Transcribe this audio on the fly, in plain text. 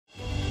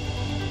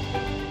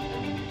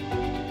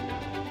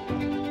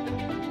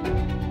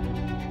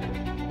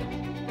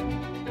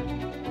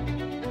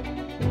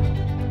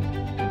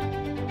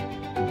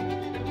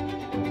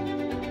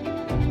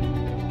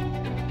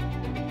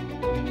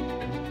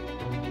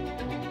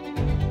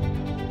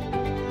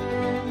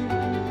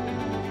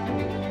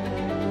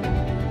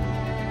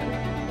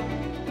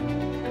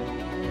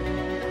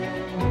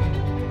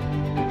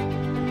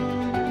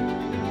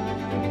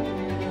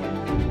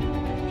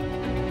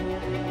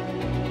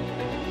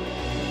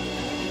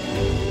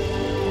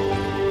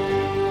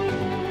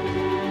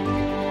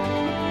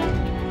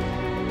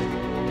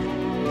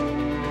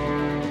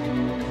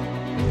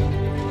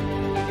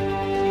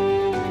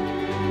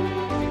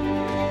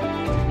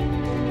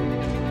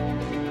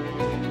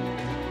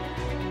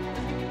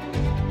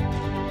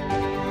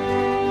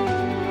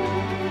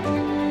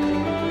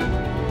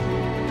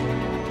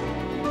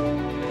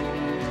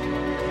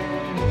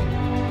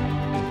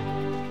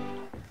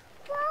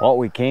Well,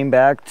 we came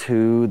back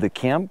to the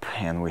camp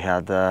and we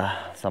had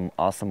some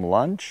awesome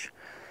lunch,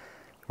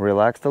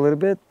 relaxed a little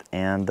bit,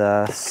 and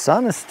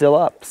sun is still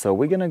up. So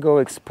we're gonna go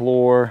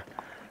explore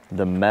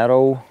the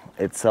meadow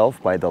itself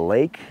by the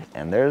lake,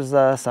 and there's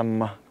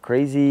some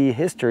crazy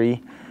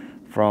history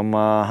from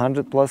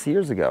 100+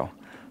 years ago.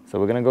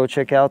 So we're gonna go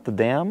check out the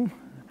dam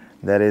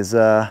that is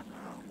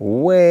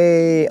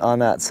way on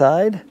that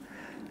side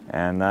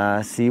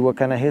and see what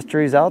kind of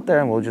history is out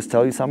there, and we'll just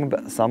tell you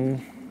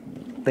something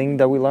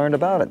that we learned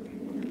about it.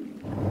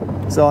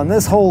 So on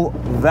this whole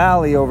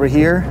valley over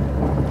here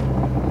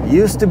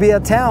used to be a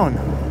town.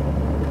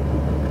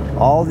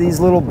 All these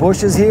little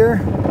bushes here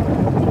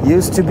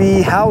used to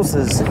be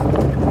houses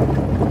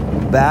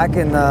back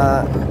in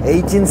the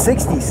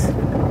 1860s.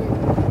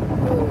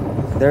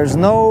 There's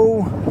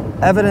no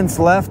evidence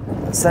left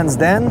since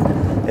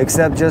then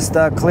except just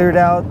cleared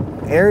out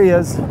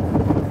areas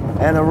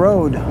and a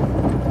road.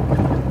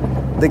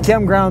 The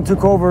campground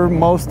took over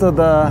most of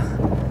the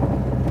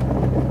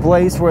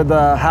place where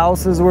the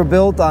houses were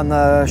built on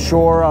the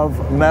shore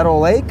of Meadow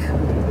Lake,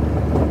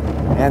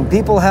 and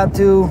people had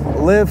to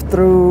live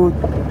through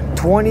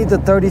 20 to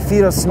 30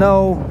 feet of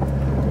snow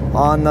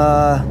on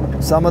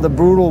some of the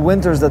brutal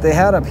winters that they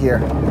had up here.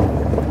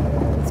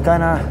 It's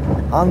kind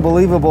of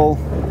unbelievable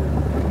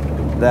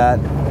that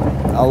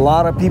a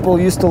lot of people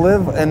used to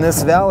live in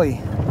this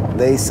valley.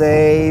 They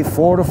say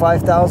 4,000 to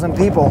 5,000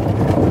 people,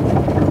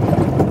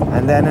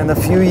 and then in a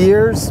few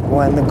years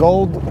when the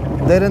gold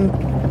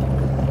didn't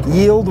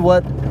yield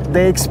what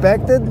they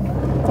expected,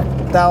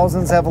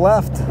 thousands have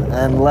left,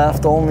 and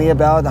left only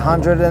about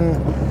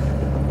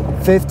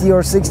 150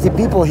 or 60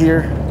 people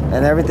here,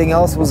 and everything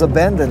else was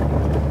abandoned.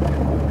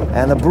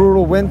 And the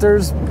brutal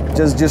winters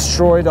just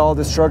destroyed all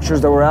the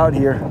structures that were out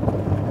here.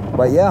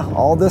 But yeah,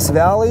 all this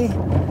valley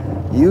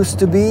used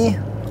to be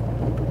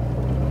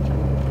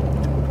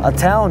a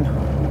town.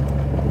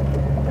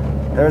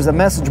 There's a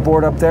message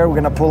board up there. We're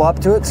gonna pull up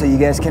to it so you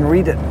guys can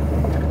read it.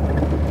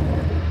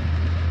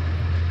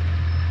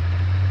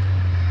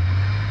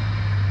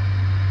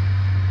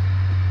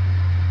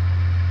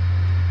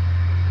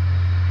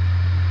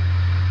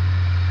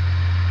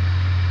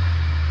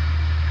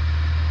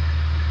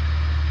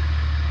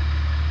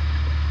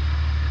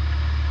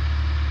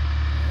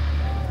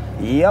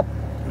 Yep,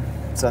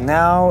 so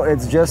now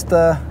it's just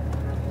the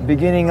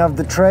beginning of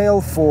the trail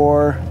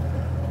for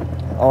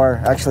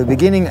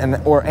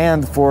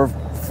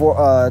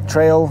a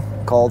trail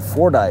called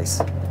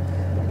Fordyce,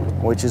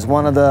 which is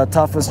one of the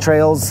toughest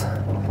trails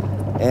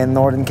in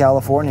Northern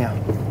California.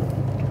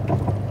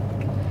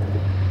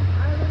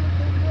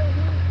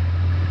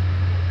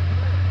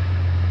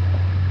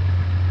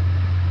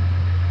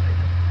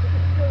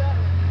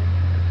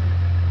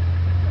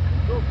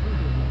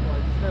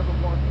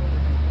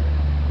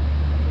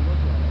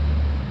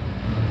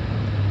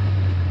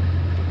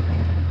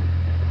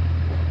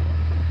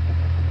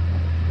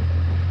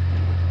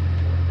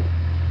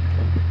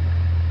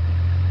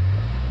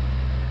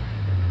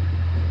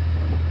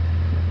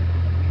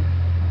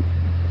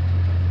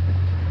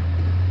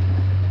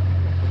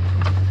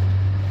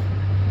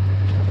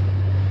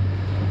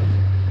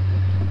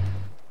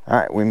 All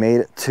right, we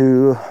made it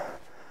to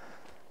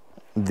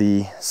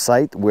the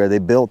site where they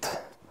built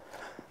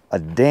a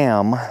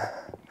dam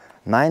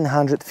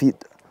 900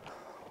 feet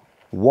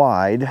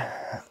wide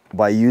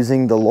by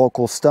using the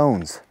local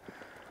stones.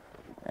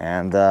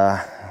 And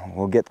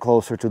we'll get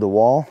closer to the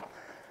wall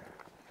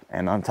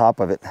and on top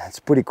of it. It's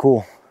pretty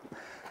cool.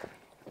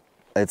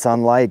 It's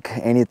unlike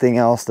anything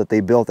else that they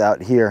built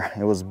out here.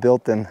 It was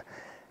built in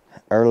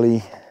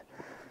early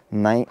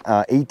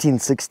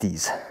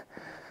 1860s.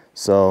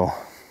 So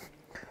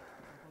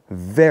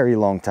very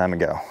long time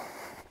ago.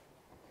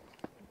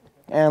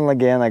 And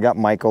again, I got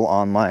Michael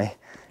on my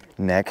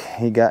neck.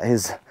 He got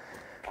his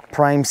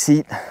prime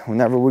seat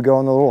whenever we go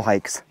on the little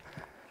hikes.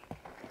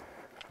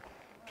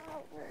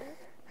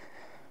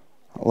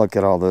 Look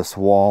at all this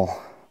wall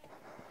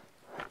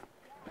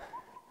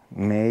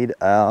made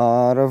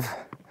out of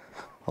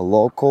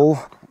local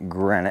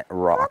granite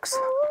rocks.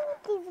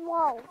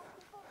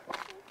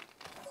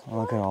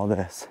 Look at all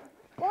this.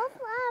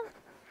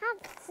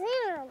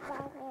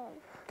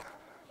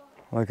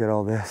 Look at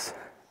all this.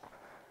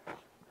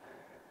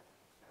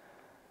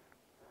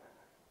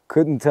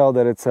 Couldn't tell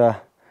that it's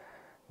a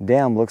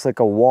dam. Looks like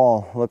a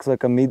wall. Looks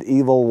like a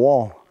medieval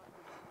wall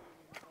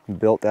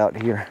built out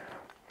here.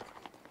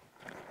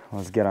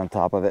 Let's get on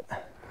top of it.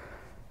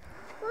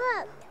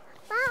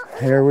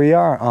 Here we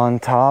are on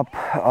top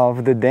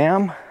of the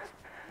dam,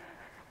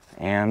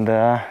 and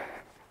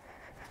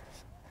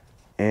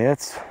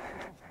it's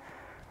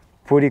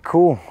pretty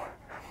cool.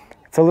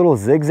 It's a little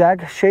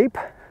zigzag shape,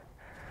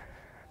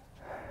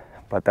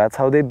 but that's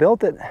how they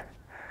built it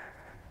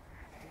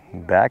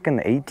back in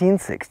the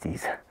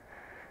 1860s.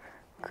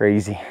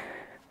 Crazy.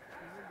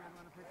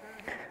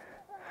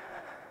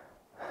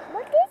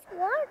 Look at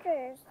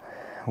water.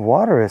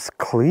 Water is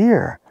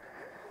clear.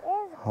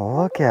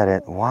 Look at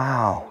it.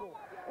 Wow.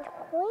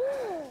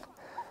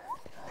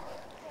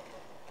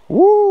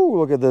 Woo!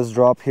 Look at this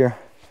drop here.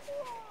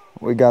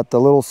 We got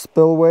the little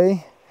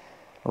spillway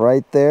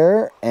right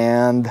there,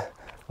 and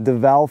the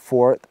valve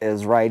for it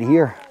is right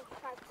here.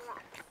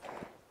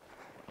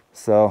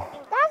 So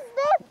That's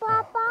big,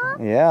 Papa.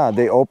 yeah,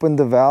 they opened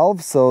the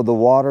valve so the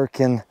water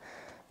can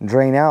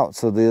drain out,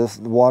 so the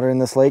water in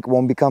this lake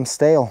won't become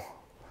stale.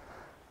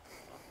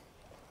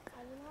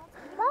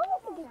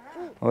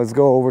 Let's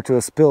go over to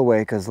a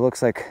spillway because it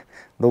looks like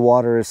the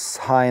water is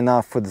high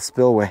enough for the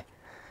spillway.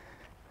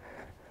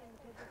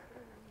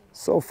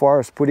 So far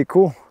it's pretty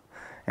cool.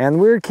 And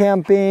we're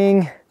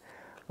camping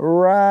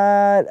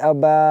right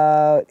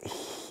about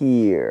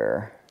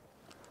here.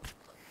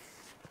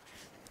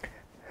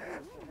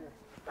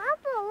 Papa,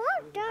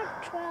 look,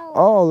 that trail.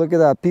 Oh, look at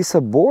that piece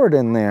of board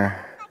in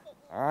there.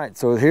 All right,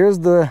 so here's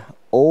the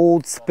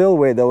old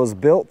spillway that was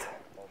built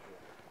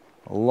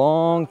a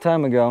long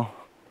time ago.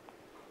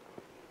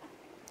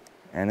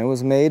 And it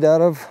was made out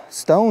of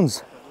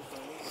stones,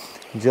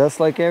 just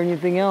like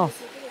everything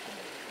else.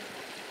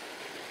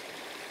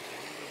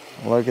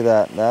 Look at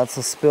that, that's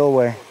a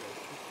spillway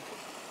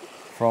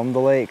from the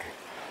lake.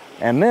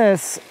 And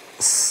this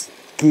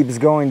keeps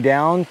going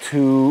down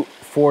to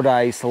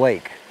Fordyce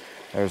Lake.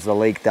 There's a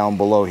lake down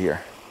below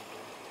here.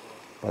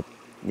 But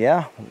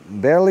yeah,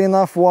 barely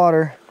enough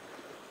water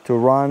to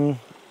run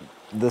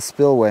the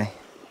spillway.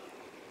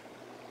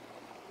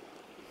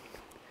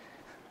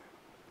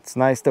 It's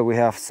nice that we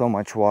have so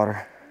much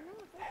water.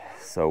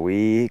 So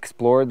we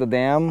explored the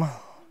dam,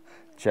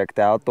 checked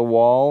out the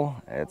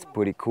wall. It's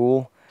pretty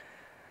cool.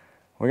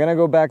 We're gonna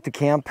go back to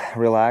camp,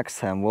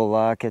 relax, and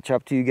we'll catch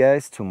up to you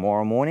guys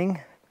tomorrow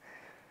morning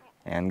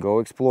and go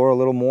explore a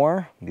little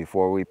more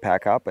before we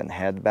pack up and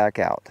head back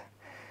out.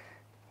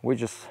 We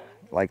just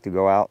like to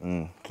go out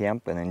and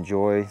camp and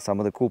enjoy some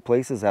of the cool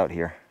places out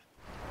here.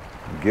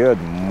 Good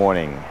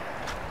morning.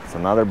 It's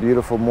another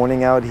beautiful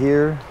morning out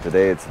here.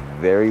 Today it's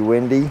very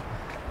windy.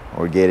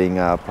 We're getting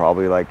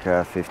probably like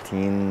 12,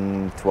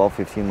 15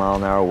 mile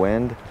an hour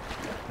wind.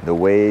 The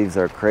waves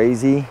are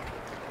crazy.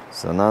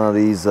 So none of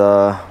these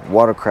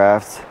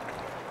watercrafts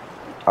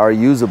are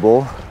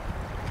usable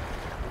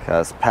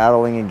because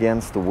paddling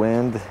against the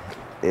wind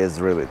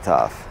is really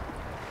tough.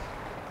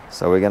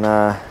 So we're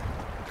gonna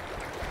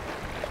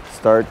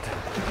start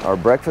our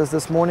breakfast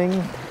this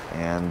morning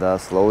and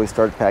slowly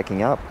start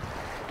packing up.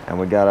 And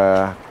we got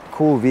a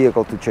cool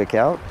vehicle to check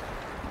out,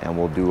 and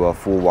we'll do a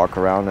full walk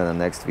around in the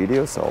next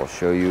video. So I'll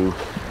show you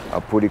a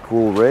pretty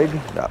cool rig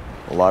that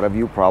a lot of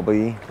you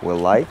probably will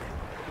like,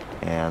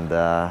 and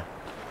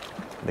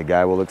the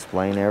guy will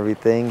explain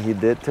everything he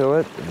did to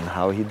it and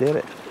how he did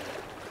it.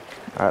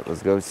 All right,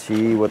 let's go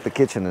see what the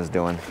kitchen is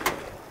doing.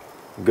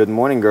 Good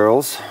morning,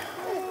 girls.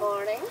 Good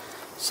morning.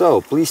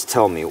 So please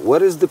tell me,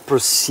 what is the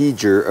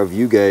procedure of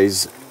you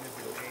guys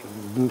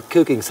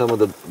cooking some of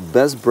the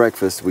best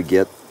breakfast we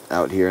get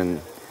out here in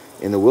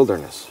the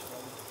wilderness?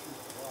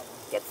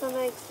 Get some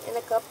eggs in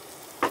a cup.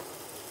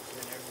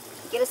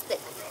 Get a stick.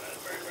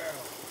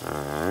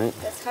 All right.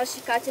 That's how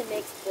Shikata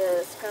makes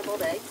the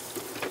scrambled eggs.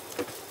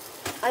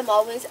 I'm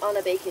always on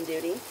a bacon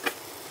duty.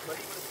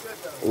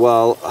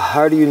 Well,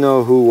 how do you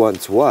know who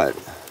wants what?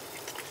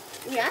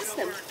 We ask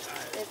them.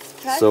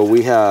 So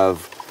we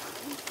have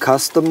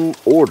custom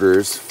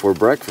orders for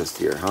breakfast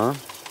here, huh?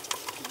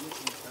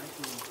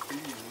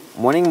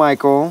 Morning,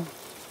 Michael.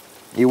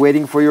 You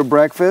waiting for your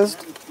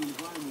breakfast?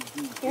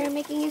 Here, I'm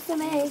making you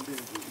some eggs.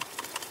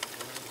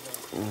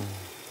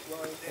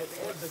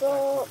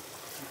 Salt.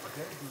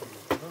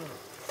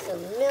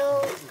 Some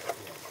milk.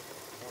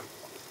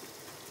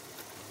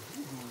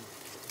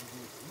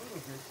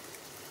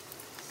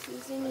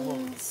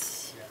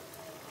 Seasonings.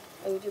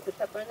 Oh, would you put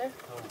pepper in there?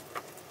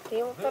 Do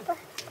you want pepper?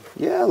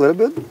 Yeah, a little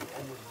bit.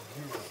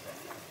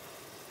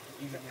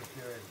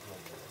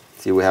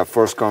 See, we have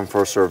first come,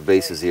 first served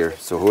basis here.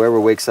 So whoever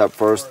wakes up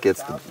first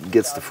gets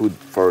the food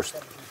first.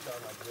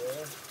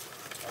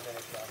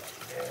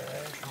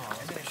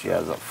 She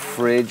has a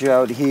fridge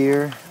out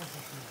here.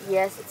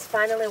 Yes, it's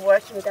finally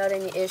working without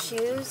any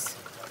issues.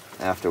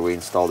 After we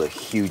installed a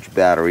huge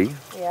battery.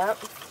 Yep.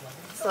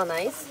 So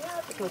nice.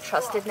 You can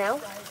trust it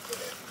now.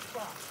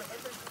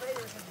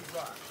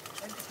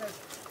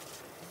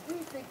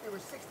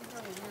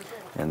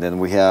 And then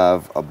we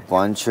have a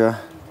bunch of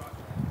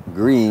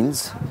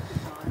greens.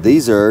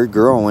 These are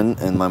growing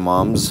in my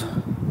mom's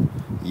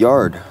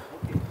yard.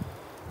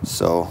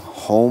 So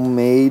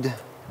homemade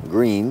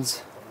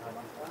greens.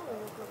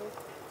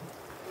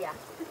 Yeah.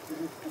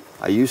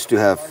 I used to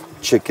have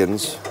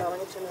chickens,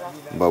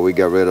 but we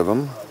got rid of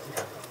them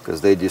because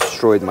they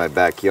destroyed my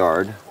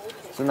backyard.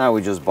 So now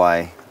we just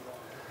buy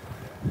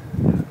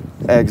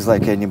eggs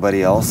like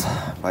anybody else.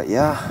 But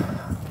yeah,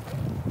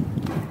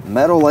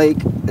 Meadow Lake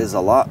is a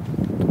lot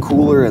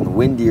cooler and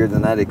windier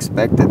than I'd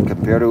expected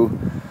compared to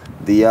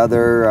the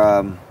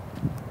other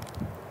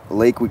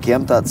lake we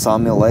camped at.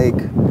 Sawmill Lake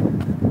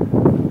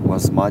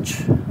was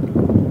much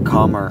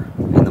calmer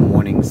in the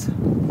mornings,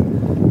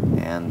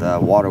 and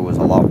water was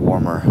a lot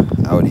warmer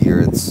out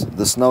here.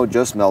 The snow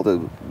just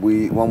melted.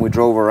 When we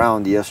drove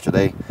around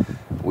yesterday,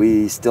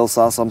 we still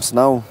saw some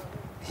snow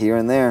here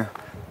and there.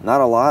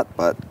 Not a lot,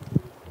 but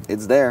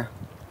it's there.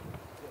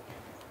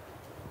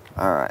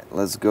 All right,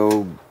 let's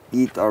go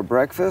eat our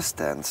breakfast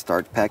and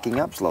start packing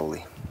up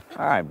slowly.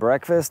 All right,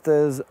 breakfast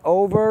is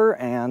over,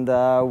 and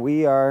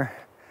we are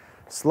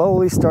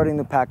slowly starting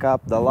to pack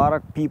up. A lot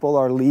of people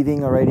are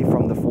leaving already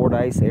from the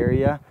Fordyce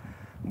area.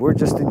 We're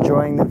just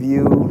enjoying the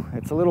view.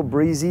 It's a little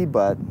breezy,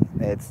 but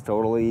it's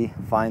totally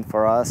fine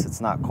for us.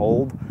 It's not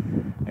cold.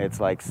 It's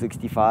like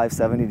 65,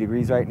 70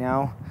 degrees right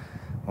now.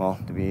 Well,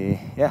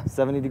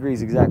 70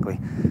 degrees exactly.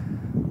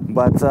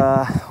 But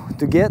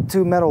to get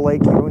to Meadow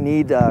Lake, you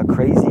need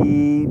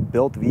crazy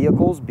built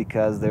vehicles,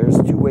 because there's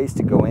two ways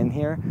to go in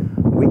here.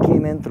 We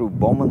came in through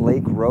Bowman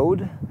Lake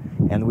Road,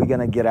 and we're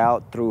gonna get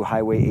out through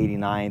Highway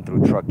 89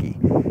 through Truckee.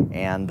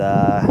 And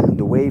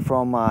the way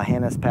from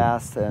Hannes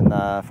Pass and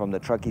from the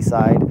Truckee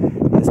side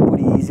is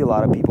pretty easy. A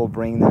lot of people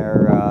bring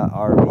their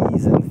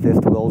RVs and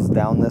fifth wheels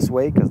down this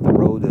way because the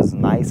road is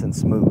nice and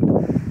smooth.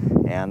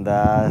 And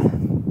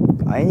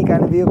any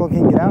kind of vehicle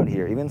can get out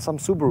here. Even some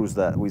Subarus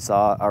that we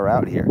saw are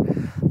out here.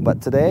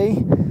 But today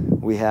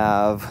we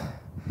have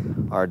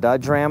our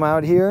Dodge Ram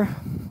out here.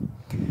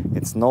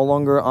 It's no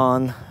longer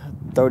on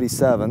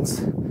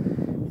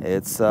 37s.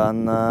 It's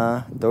on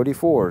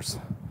 34s,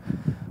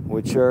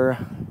 which are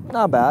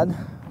not bad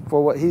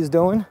for what he's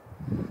doing.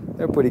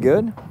 They're pretty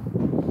good.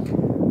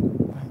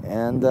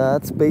 And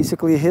that's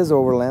basically his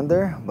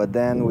Overlander. But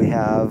then we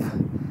have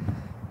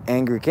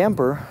Angry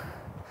Camper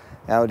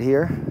out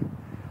here.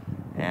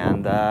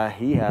 And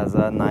he has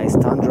a nice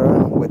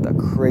Tundra with a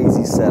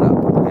crazy setup.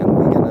 And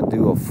we're gonna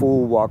do a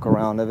full walk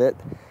around of it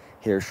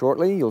here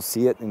shortly. You'll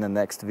see it in the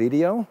next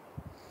video.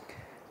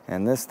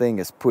 And this thing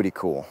is pretty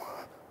cool.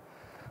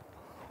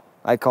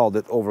 I called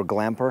it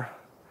Overglamper,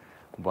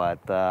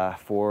 but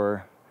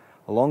for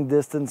long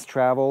distance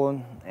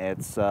travel,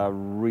 it's a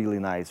really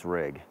nice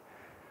rig.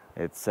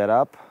 It's set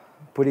up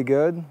pretty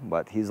good,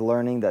 but he's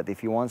learning that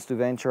if he wants to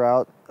venture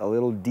out a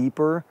little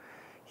deeper,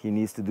 he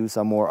needs to do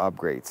some more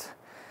upgrades.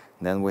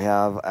 Then we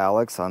have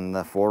Alex on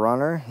the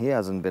 4Runner. He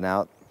hasn't been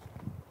out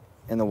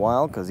in a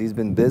while because he's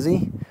been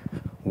busy.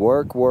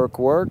 Work, work,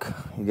 work.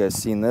 You guys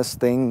seen this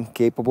thing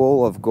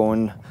capable of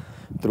going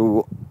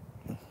through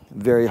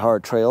very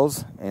hard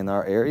trails in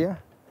our area.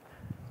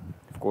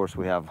 Of course,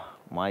 we have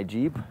my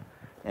Jeep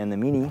and the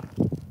Mini,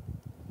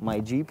 my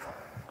Jeep.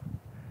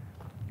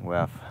 We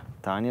have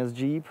Tanya's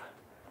Jeep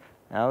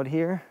out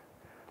here.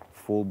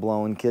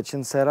 Full-blown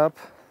kitchen setup.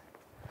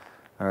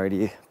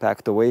 Already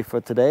packed away for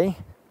today.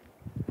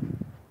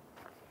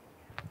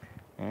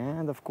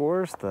 And of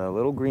course, the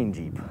little green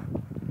Jeep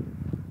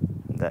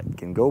that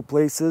can go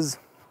places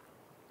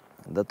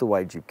that the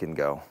white Jeep can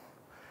go.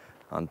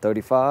 On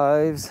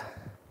 35s,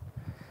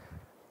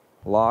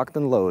 locked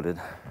and loaded.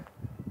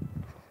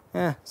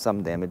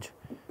 Some damage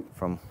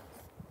from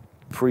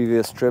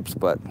previous trips,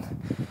 but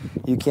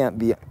you can't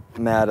be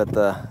mad at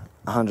the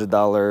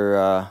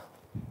 $100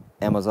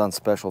 Amazon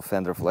special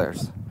fender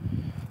flares.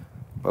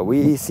 But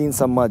we seen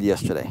some mud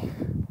yesterday,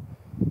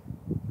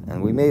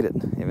 and we made it,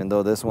 even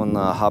though this one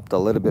hopped a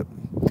little bit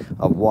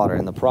of water.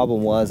 And the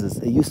problem was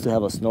it used to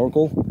have a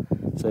snorkel,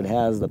 so it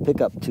has the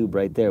pickup tube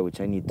right there, which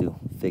I need to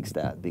fix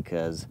that,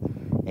 because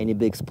any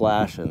big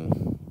splash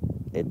and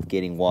it's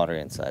getting water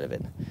inside of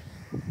it.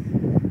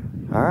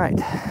 All right,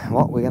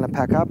 well, we're gonna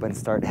pack up and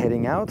start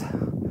heading out,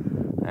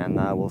 and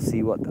we'll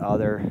see what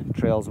other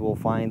trails we'll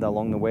find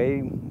along the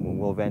way.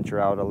 We'll venture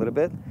out a little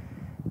bit,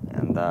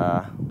 and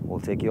we'll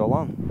take you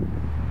along.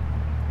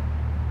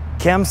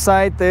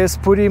 Campsite is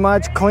pretty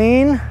much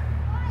clean.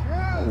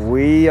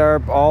 We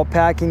are all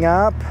packing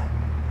up.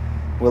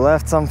 We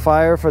left some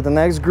fire for the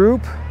next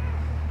group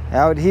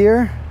out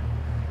here,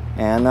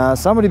 and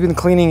somebody been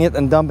cleaning it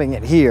and dumping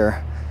it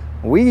here.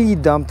 We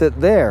dumped it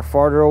there,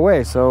 farther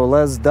away, so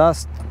less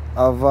dust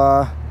of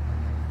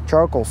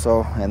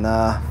charcoal. And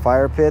the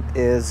fire pit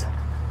is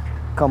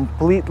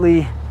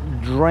completely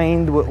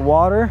drained with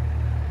water.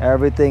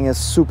 Everything is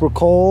super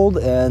cold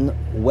and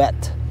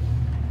wet,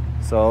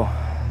 so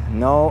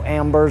no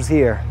ambers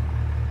here.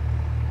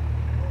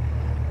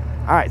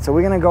 All right, so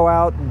we're gonna go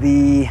out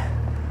the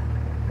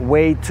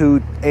way to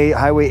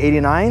Highway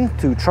 89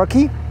 to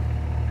Truckee,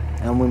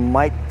 and we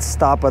might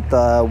stop at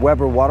the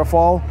Weber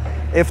waterfall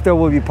if there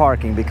will be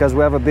parking, because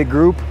we have a big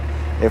group.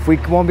 If we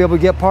won't be able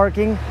to get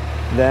parking,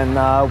 then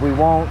we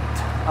won't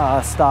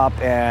stop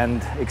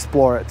and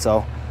explore it.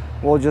 So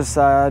we'll just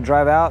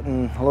drive out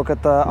and look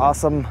at the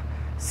awesome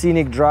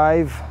scenic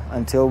drive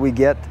until we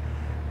get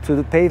to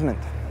the pavement.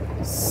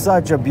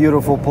 Such a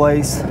beautiful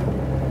place,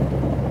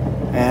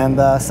 and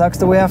sucks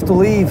that we have to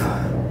leave.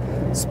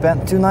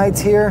 Spent 2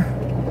 nights here,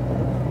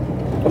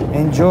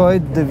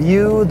 enjoyed the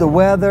view, the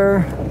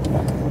weather,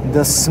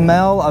 the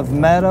smell of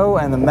meadow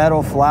and the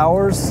meadow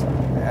flowers.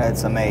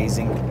 It's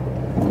amazing.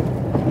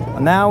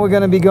 Now we're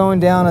going to be going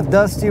down a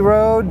dusty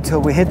road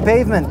till we hit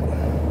pavement.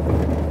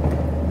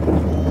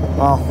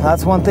 Well,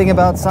 that's one thing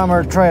about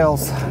summer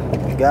trails.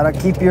 You gotta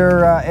keep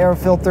your air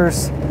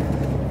filters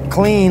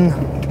clean,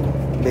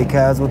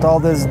 because with all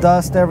this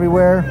dust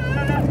everywhere,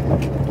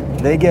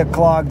 they get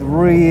clogged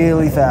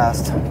really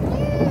fast.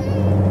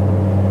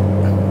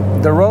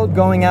 The road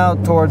going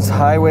out towards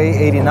Highway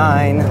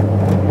 89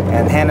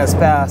 and Hannah's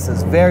Pass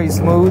is very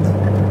smooth.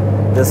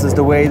 This is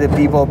the way that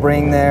people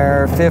bring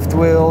their fifth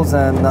wheels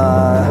and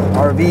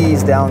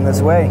RVs down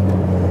this way,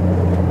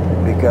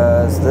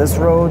 because this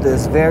road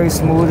is very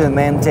smooth and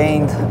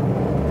maintained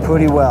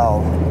pretty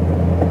well,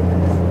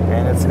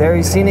 and it's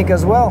very scenic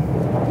as well.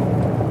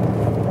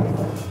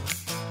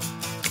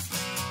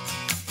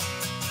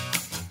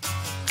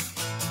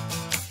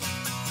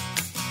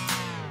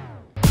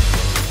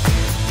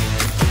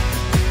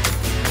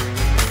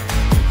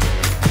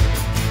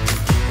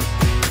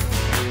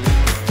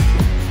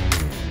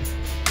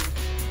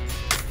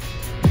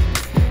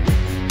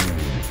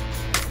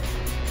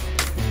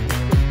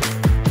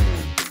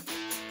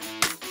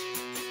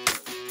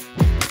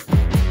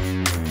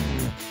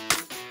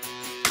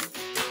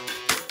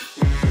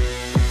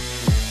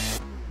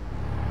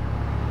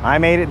 I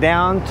made it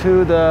down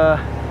to the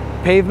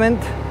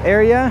pavement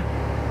area,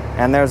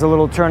 and there's a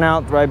little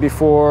turnout right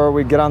before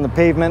we get on the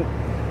pavement,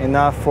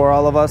 enough for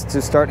all of us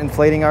to start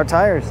inflating our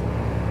tires.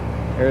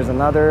 Here's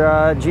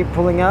another Jeep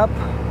pulling up.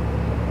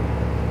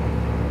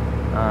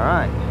 All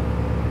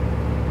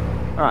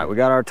right, we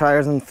got our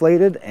tires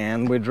inflated,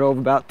 and we drove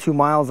about 2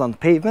 miles on the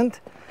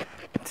pavement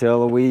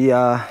until we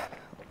saw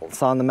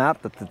on the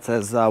map that it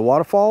says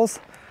waterfalls.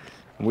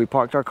 We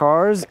parked our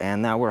cars,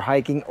 and now we're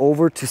hiking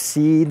over to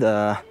see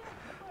the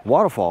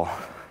waterfall.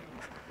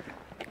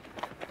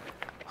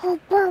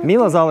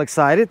 Mila's all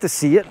excited to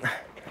see it.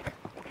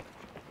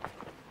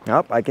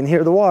 Oh, I can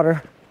hear the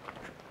water.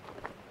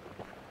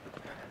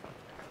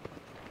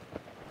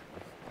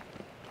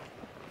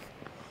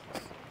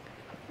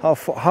 How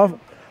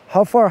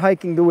far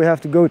hiking do we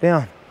have to go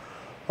down?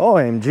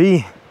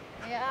 OMG.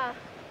 Yeah.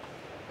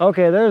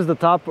 Okay, there's the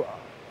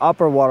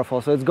upper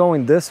waterfall, so it's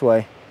going this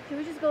way. Can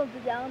we just go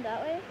down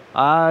that way?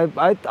 I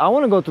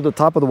want to go to the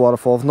top of the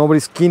waterfall if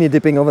nobody's skinny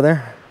dipping over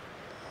there.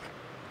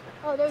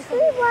 Oh, there's a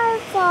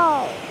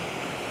waterfall.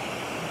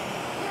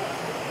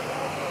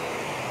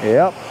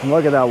 Yep,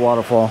 look at that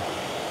waterfall.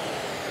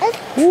 It's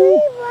 3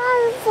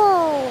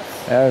 waterfalls.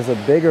 There's a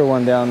bigger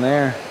one down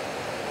there.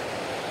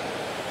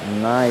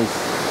 Nice.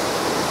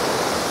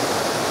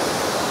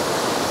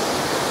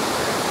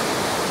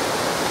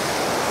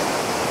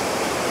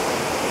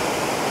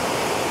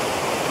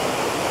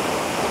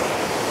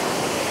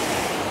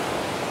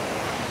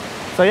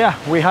 So yeah,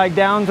 we hiked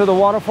down to the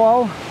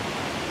waterfall,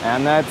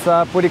 and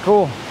that's pretty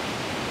cool.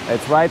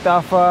 It's right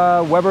off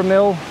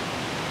Meadow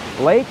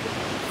Lake,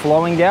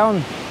 flowing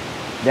down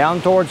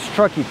towards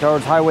Truckee,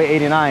 towards Highway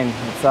 89.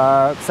 It's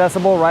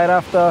accessible right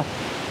off the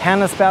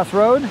Hannah's Pass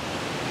Road,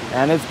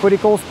 and it's a pretty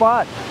cool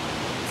spot.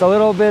 It's a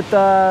little bit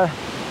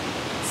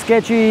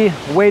sketchy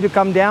way to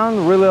come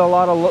down, really a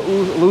lot of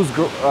loose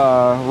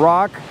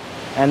rock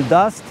and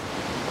dust,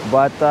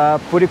 but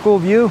pretty cool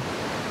view.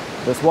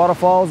 This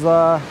waterfall's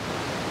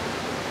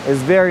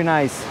is very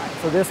nice.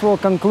 So this will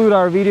conclude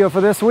our video for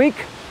this week.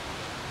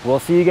 We'll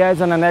see you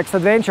guys on the next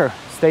adventure.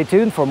 Stay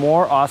tuned for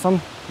more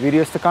awesome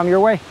videos to come your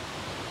way.